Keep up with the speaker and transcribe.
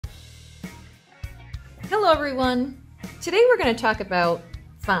Hello everyone! Today we're going to talk about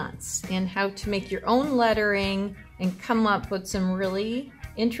fonts and how to make your own lettering and come up with some really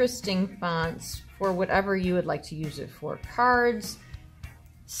interesting fonts for whatever you would like to use it for. Cards,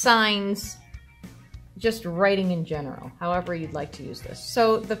 signs, just writing in general, however you'd like to use this.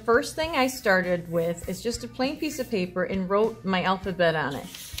 So the first thing I started with is just a plain piece of paper and wrote my alphabet on it.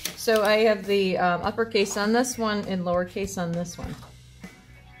 So I have the uppercase on this one and lowercase on this one.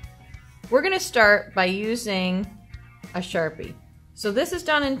 We're going to start by using a Sharpie. So this is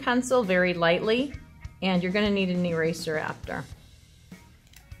done in pencil very lightly, and you're going to need an eraser after.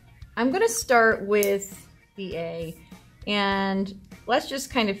 I'm going to start with the A, and let's just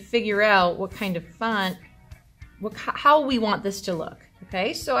kind of figure out what kind of font, how we want this to look.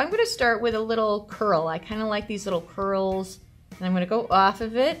 Okay, so I'm going to start with a little curl. I kind of like these little curls, and I'm going to go off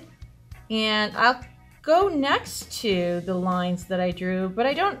of it, and I'll go next to the lines that I drew, but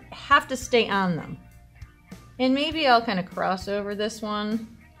I don't have to stay on them. And maybe I'll kind of cross over this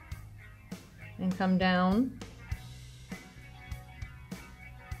one and come down.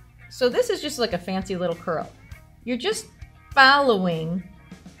 So this is just like a fancy little curl. You're just following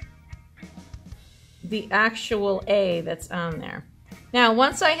the actual A that's on there. Now,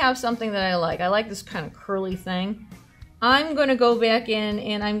 once I have something that I like this kind of curly thing, I'm going to go back in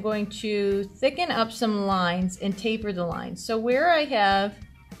and I'm going to thicken up some lines and taper the lines. So where I have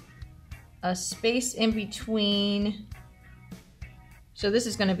a space in between, so this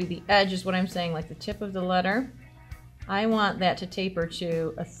is going to be the edge is what I'm saying, like the tip of the letter. I want that to taper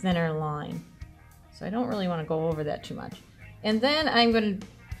to a thinner line. So I don't really want to go over that too much. And then I'm going to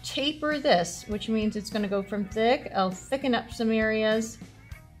taper this, which means it's going to go from thick. I'll thicken up some areas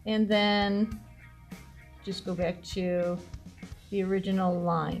and then just go back to the original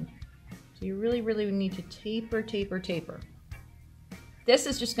line. So you really need to taper, taper, taper. This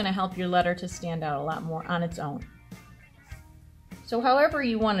is just going to help your letter to stand out a lot more on its own. So however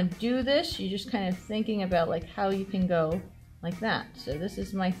you want to do this, you're just kind of thinking about like how you can go like that. So this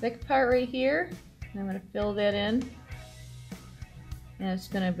is my thick part right here, and I'm going to fill that in. And it's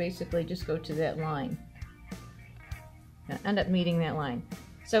going to basically just go to that line. Going to end up meeting that line.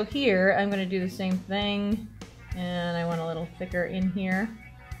 So here, I'm going to do the same thing, and I want a little thicker in here.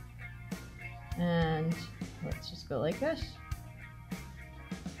 And let's just go like this.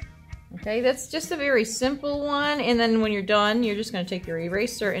 Okay, that's just a very simple one, and then when you're done, you're just going to take your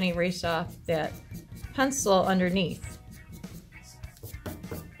eraser and erase off that pencil underneath.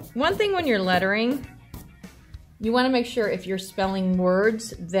 One thing when you're lettering, you want to make sure if you're spelling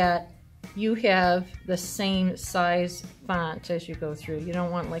words that you have the same size font as you go through. You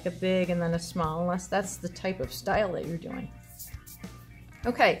don't want like a big and then a small, unless that's the type of style that you're doing.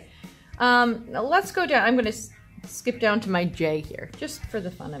 Okay, now let's go down. I'm going to skip down to my J here, just for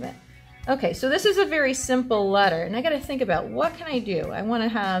the fun of it. Okay, so this is a very simple letter, and I got to think about what can I do. I want to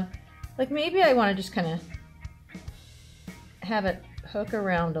have, like maybe I want to just kind of have it hook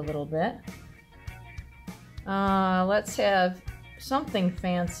around a little bit. Let's have something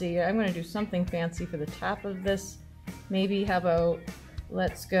fancy. I'm going to do something fancy for the top of this. Maybe how about,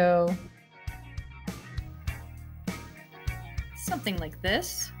 let's go something like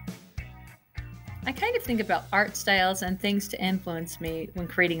this. I kind of think about art styles and things to influence me when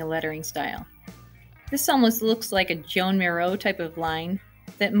creating a lettering style. This almost looks like a Joan Miro type of line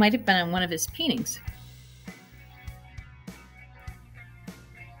that might have been on one of his paintings.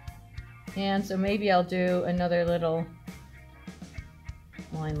 And so maybe I'll do another little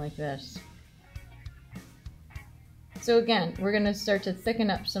line like this. So again, we're going to start to thicken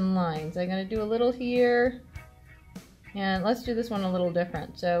up some lines. I'm going to do a little here, and let's do this one a little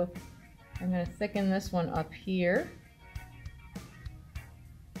different. So I'm going to thicken this one up here.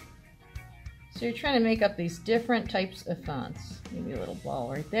 So you're trying to make up these different types of fonts. Maybe a little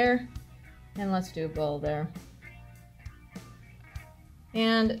ball right there, and let's do a ball there.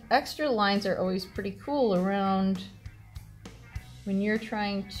 And extra lines are always pretty cool around when you're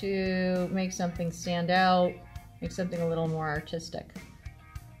trying to make something stand out, make something a little more artistic.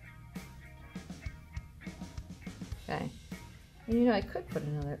 Okay. And you know, I could put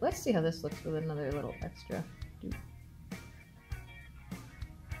another, let's see how this looks with another little extra.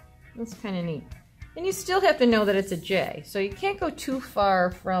 That's kind of neat. And you still have to know that it's a J, so you can't go too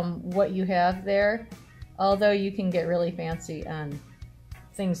far from what you have there, although you can get really fancy on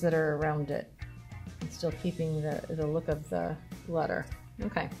things that are around it. And still keeping the look of the letter.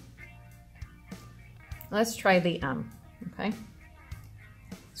 Okay. Let's try the M. Okay.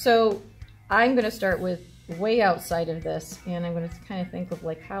 So I'm going to start with way outside of this, and I'm going to kind of think of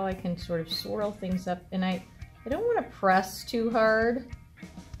like how I can sort of swirl things up, and I don't want to press too hard.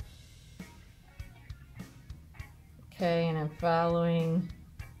 Okay, and I'm following.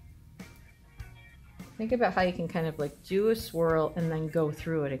 Think about how you can kind of like do a swirl and then go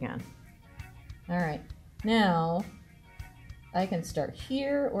through it again. All right, now I can start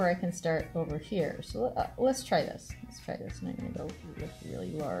here or I can start over here. So let's try this. Let's try this. And I'm going to go with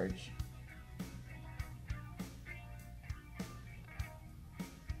really large.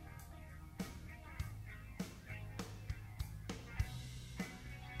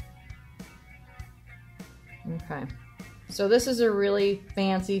 Okay, so this is a really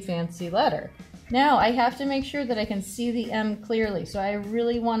fancy letter. Now I have to make sure that I can see the M clearly. So I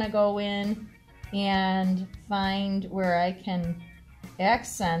really want to go in and find where I can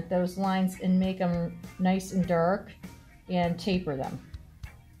accent those lines and make them nice and dark and taper them.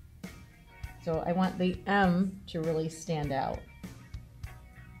 So I want the M to really stand out.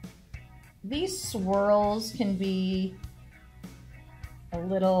 These swirls can be a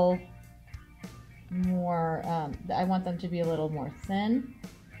little more, I want them to be a little more thin.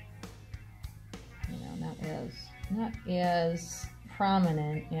 You know, not as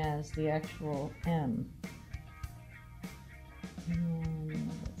prominent as the actual M.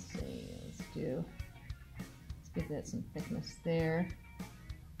 And let's see, let's give that some thickness there.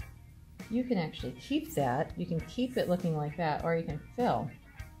 You can actually keep that. You can keep it looking like that, or you can fill.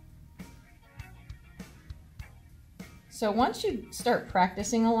 So once you start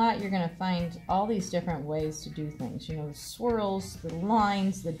practicing a lot, you're going to find all these different ways to do things. You know, the swirls, the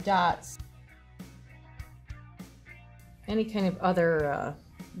lines, the dots, any kind of other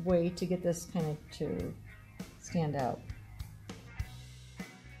way to get this kind of to stand out.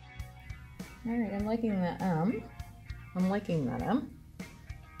 All right, I'm liking that M. I'm liking that M.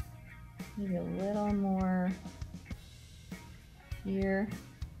 Maybe a little more here.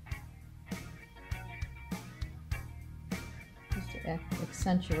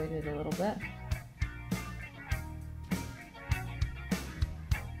 Accentuate it a little bit.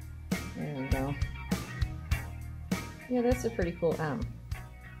 There we go. Yeah, that's a pretty cool M.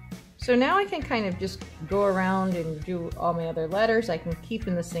 So now I can kind of just go around and do all my other letters. I can keep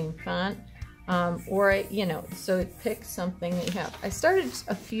in the same font, or you know, so pick something that you have. I started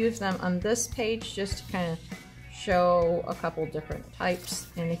a few of them on this page just to kind of show a couple different types.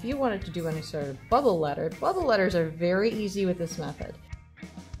 And if you wanted to do any sort of bubble letters are very easy with this method.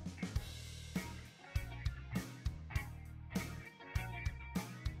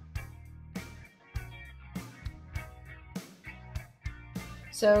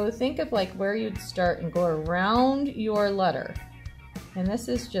 So think of like where you'd start and go around your letter. And this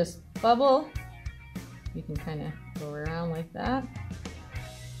is just bubble. You can kind of go around like that.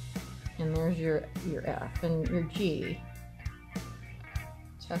 And there's your F and your G.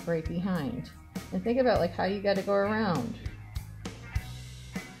 Tuck right behind. And think about like how you got to go around.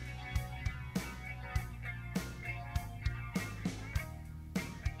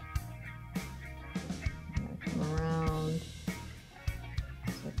 Come around.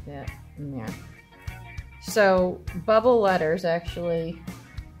 Just like that in there. So bubble letters actually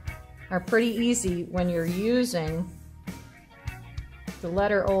are pretty easy when you're using the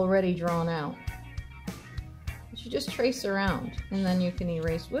letter already drawn out. But you just trace around and then you can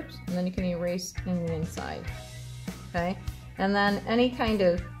erase, whoops, and then you can erase in the inside, okay? And then any kind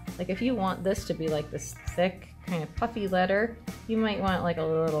of, like if you want this to be like this thick, kind of puffy letter, you might want like a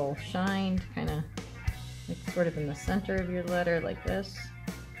little shine kind of like sort of in the center of your letter like this.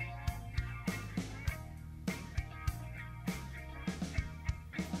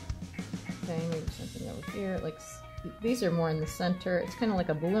 Okay, maybe something over here, like these are more in the center. It's kind of like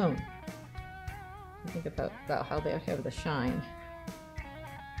a balloon. Think about how they have the shine.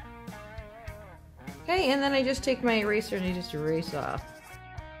 Okay, and then I just take my eraser and I just erase off.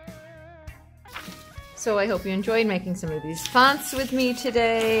 So I hope you enjoyed making some of these fonts with me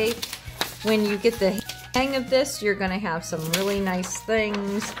today. When you get the hang of this, you're going to have some really nice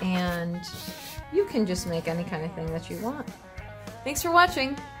things, and you can just make any kind of thing that you want. Thanks for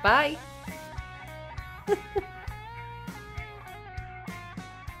watching. Bye.